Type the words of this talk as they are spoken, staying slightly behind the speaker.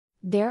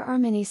There are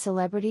many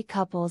celebrity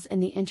couples in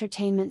the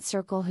entertainment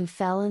circle who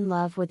fell in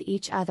love with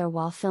each other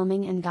while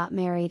filming and got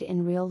married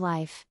in real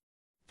life.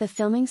 The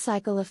filming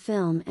cycle of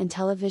film and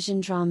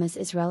television dramas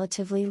is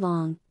relatively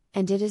long,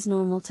 and it is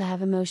normal to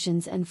have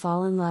emotions and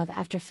fall in love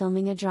after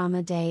filming a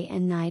drama day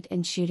and night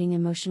and shooting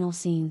emotional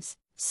scenes.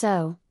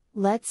 So,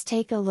 let's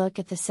take a look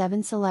at the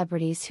 7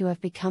 celebrities who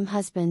have become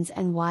husbands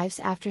and wives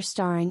after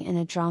starring in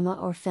a drama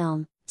or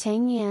film.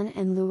 Tang Yan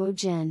and Luo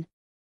Jin.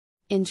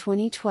 In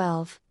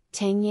 2012,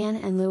 Tang Yan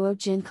and Luo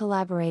Jin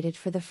collaborated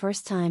for the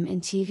first time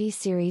in TV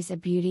series A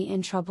Beauty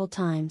in Troubled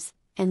Times,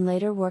 and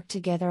later worked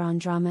together on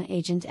drama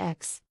Agent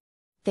X.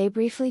 They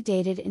briefly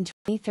dated in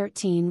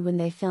 2013 when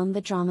they filmed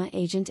the drama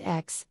Agent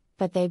X,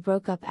 but they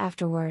broke up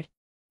afterward.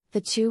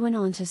 The two went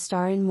on to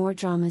star in more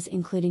dramas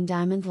including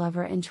Diamond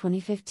Lover in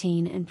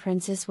 2015 and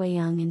Princess Wei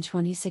Young in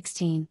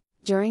 2016.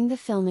 During the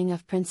filming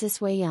of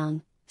Princess Wei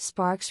Young,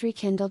 sparks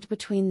rekindled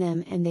between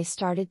them and they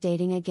started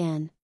dating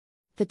again.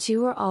 The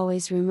two were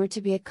always rumored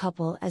to be a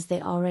couple as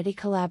they already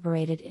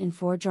collaborated in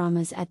 4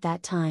 dramas at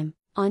that time.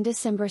 On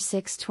December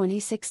 6,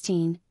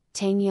 2016,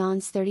 Tang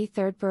Yan's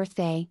 33rd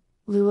birthday,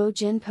 Luo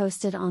Jin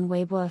posted on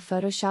Weibo a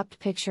photoshopped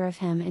picture of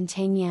him and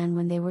Tang Yan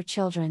when they were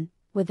children,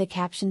 with the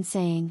caption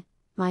saying,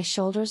 "My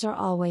shoulders are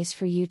always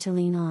for you to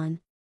lean on.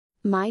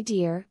 My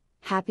dear,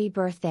 happy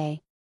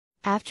birthday."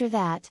 After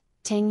that,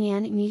 Tang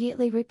Yan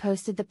immediately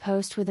reposted the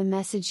post with a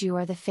message "You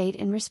are the fate"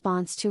 in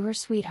response to her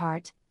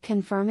sweetheart,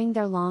 confirming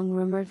their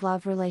long-rumored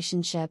love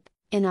relationship.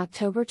 In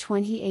October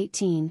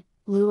 2018,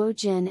 Luo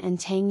Jin and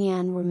Tang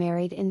Yan were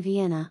married in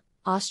Vienna,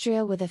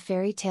 Austria with a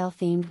fairy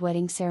tale-themed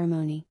wedding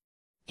ceremony.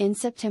 In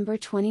September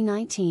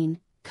 2019,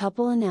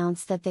 couple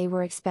announced that they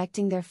were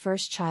expecting their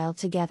first child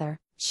together,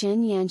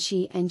 Chen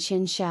Yanqi and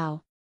Chen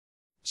Xiao.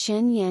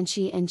 Chen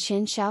Yanqi and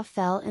Chen Xiao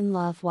fell in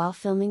love while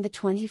filming the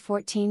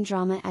 2014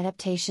 drama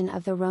adaptation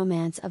of the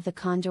romance of the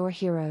Condor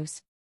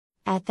Heroes.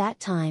 At that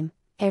time,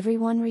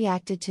 everyone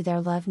reacted to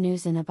their love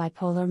news in a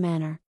bipolar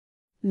manner.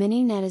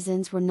 Many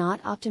netizens were not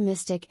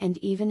optimistic and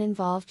even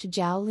involved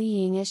Zhao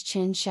Liying as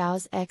Chen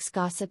Xiao's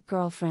ex-gossip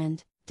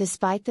girlfriend.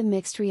 Despite the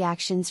mixed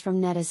reactions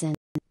from netizens,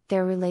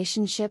 their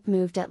relationship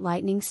moved at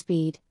lightning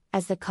speed,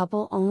 as the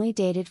couple only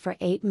dated for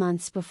 8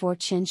 months before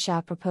Chen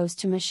Xiao proposed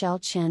to Michelle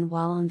Chen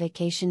while on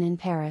vacation in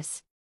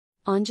Paris.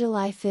 On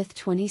July 5,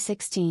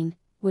 2016,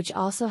 which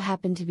also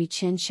happened to be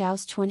Chen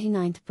Xiao's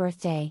 29th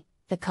birthday,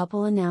 the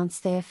couple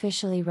announced they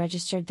officially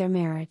registered their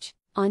marriage.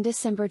 On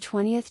December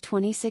 20,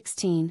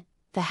 2016,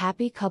 the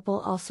happy couple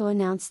also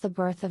announced the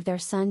birth of their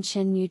son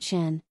Chen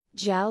Yuchen,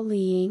 Zhao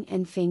Liying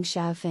and Feng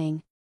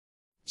Xiaofeng.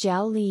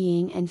 Zhao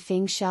Liying and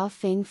Feng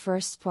Xiaofeng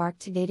first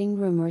sparked dating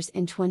rumors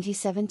in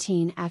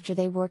 2017 after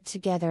they worked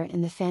together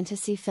in the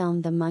fantasy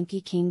film The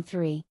Monkey King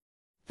 3.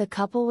 The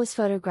couple was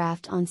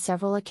photographed on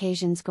several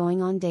occasions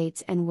going on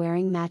dates and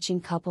wearing matching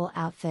couple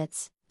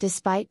outfits.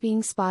 Despite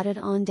being spotted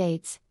on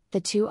dates,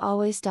 the two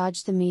always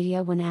dodged the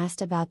media when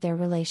asked about their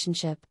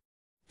relationship.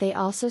 They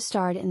also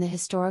starred in the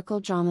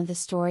historical drama The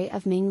Story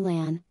of Ming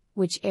Lan,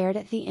 which aired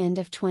at the end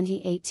of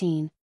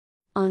 2018.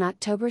 On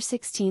October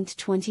 16,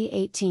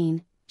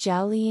 2018,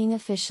 Zhao Liying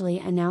officially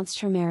announced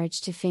her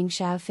marriage to Feng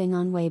Xiaofeng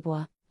on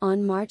Weibo.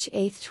 On March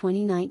 8,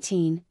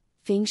 2019,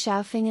 Feng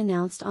Xiaofeng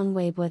announced on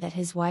Weibo that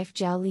his wife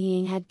Zhao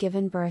Liying had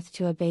given birth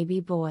to a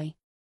baby boy.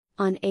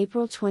 On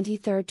April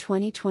 23,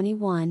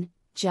 2021,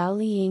 Zhao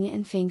Liying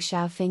and Feng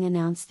Xiaofeng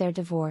announced their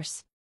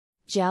divorce.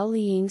 Zhao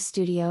Liying's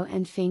studio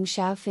and Feng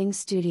Xiaofeng's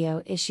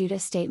studio issued a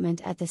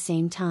statement at the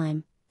same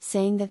time,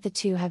 saying that the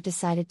two have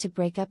decided to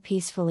break up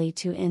peacefully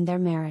to end their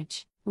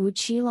marriage. Wu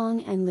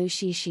Qilong and Liu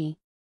Shishi.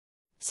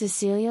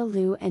 Cecilia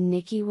Liu and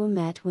Nikki Wu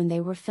met when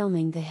they were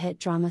filming the hit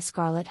drama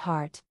Scarlet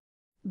Heart.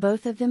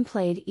 Both of them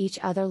played each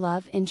other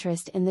love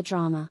interest in the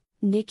drama.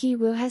 Nikki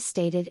Wu has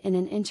stated in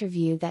an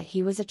interview that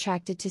he was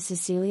attracted to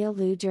Cecilia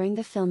Liu during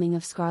the filming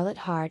of Scarlet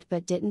Heart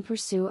but didn't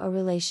pursue a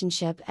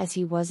relationship as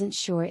he wasn't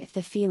sure if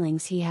the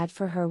feelings he had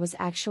for her was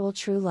actual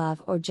true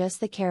love or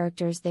just the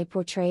characters they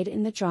portrayed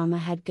in the drama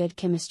had good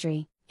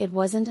chemistry. It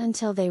wasn't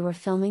until they were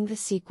filming the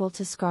sequel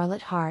to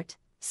Scarlet Heart,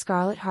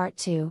 Scarlet Heart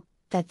 2,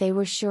 that they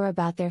were sure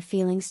about their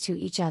feelings to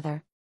each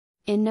other.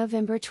 In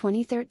November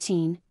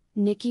 2013,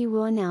 Nikki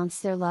Wu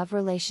announced their love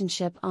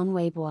relationship on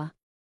Weibo.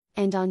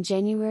 And on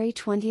January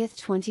 20,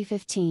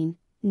 2015,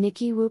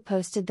 Nikki Wu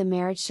posted the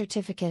marriage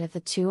certificate of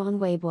the two on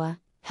Weibo,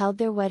 held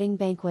their wedding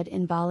banquet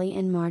in Bali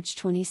in March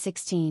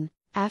 2016.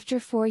 After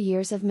 4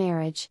 years of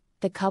marriage,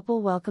 the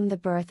couple welcomed the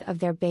birth of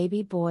their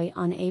baby boy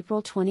on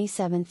April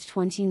 27,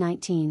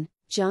 2019,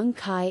 Zheng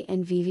Kai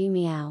and Vivi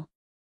Miao.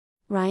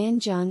 Ryan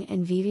Zheng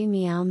and Vivi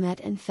Miao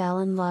met and fell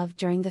in love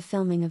during the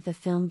filming of the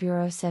film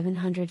Bureau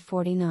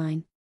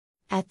 749.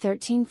 At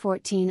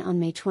 13:14 on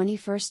May 21,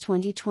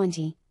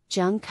 2020,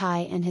 Zheng Kai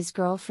and his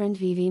girlfriend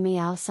Vivi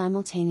Miao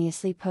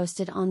simultaneously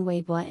posted on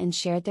Weibo and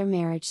shared their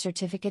marriage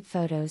certificate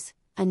photos,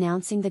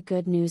 announcing the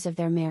good news of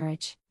their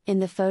marriage. In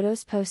the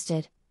photos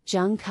posted,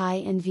 Zheng Kai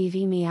and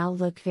Vivi Miao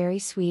look very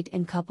sweet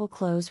in couple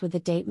clothes with the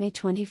date May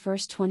 21,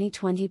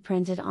 2020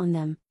 printed on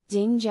them.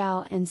 Ding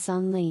Zhao and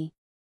Sun Li.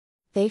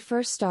 They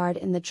first starred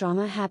in the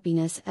drama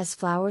Happiness as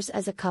Flowers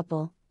as a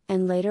couple,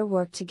 and later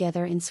worked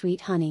together in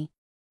Sweet Honey.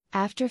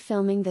 After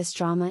filming this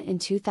drama in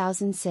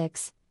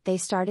 2006, they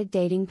started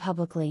dating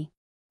publicly.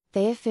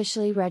 They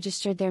officially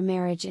registered their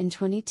marriage in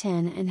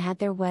 2010 and had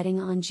their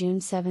wedding on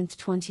June 7,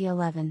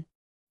 2011.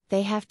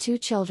 They have 2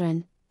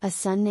 children, a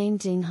son named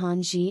Ding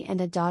Hanji and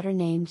a daughter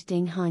named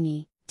Ding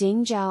Hanyi.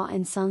 Ding Zhao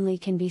and Sun Li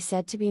can be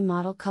said to be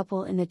model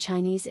couple in the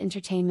Chinese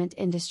entertainment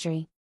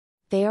industry.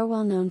 They are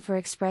well known for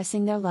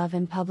expressing their love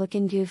in public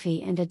in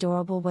goofy and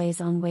adorable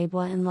ways on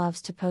Weibo and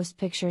loves to post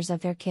pictures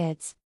of their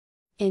kids.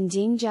 In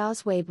Ding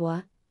Zhao's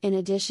Weibo, in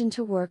addition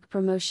to work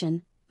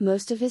promotion,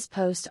 most of his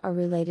posts are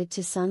related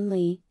to Sun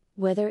Li,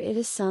 whether it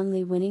is Sun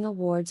Li winning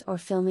awards or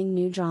filming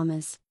new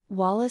dramas.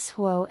 Wallace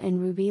Huo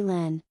and Ruby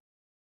Lin.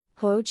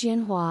 Huo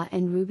Jianhua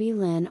and Ruby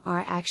Lin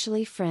are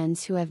actually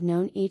friends who have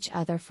known each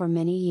other for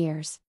many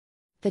years.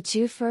 The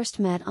two first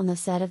met on the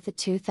set of the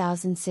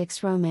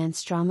 2006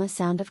 romance drama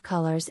Sound of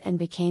Colors and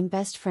became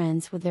best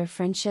friends, with their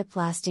friendship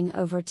lasting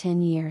over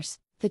 10 years.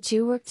 The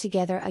two worked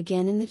together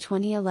again in the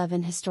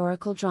 2011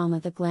 historical drama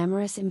The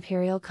Glamorous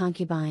Imperial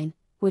Concubine,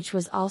 which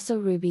was also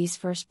Ruby's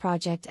first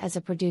project as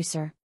a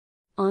producer.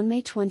 On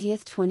May 20,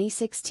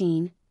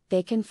 2016,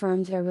 they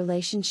confirmed their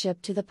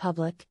relationship to the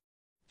public.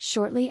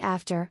 Shortly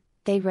after,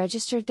 they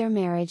registered their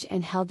marriage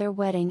and held their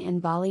wedding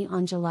in Bali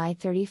on July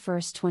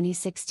 31,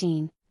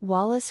 2016.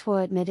 Wallace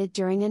Huo admitted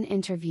during an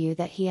interview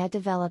that he had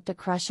developed a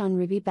crush on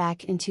Ruby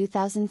back in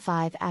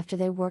 2005 after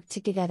they worked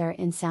together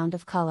in Sound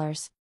of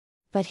Colors.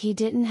 But he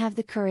didn't have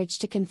the courage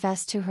to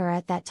confess to her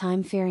at that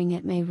time, fearing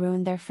it may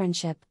ruin their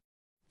friendship.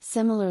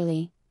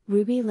 Similarly,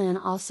 Ruby Lin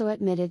also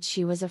admitted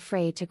she was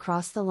afraid to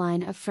cross the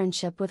line of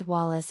friendship with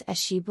Wallace, as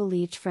she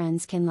believed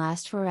friends can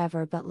last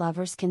forever but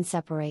lovers can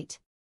separate.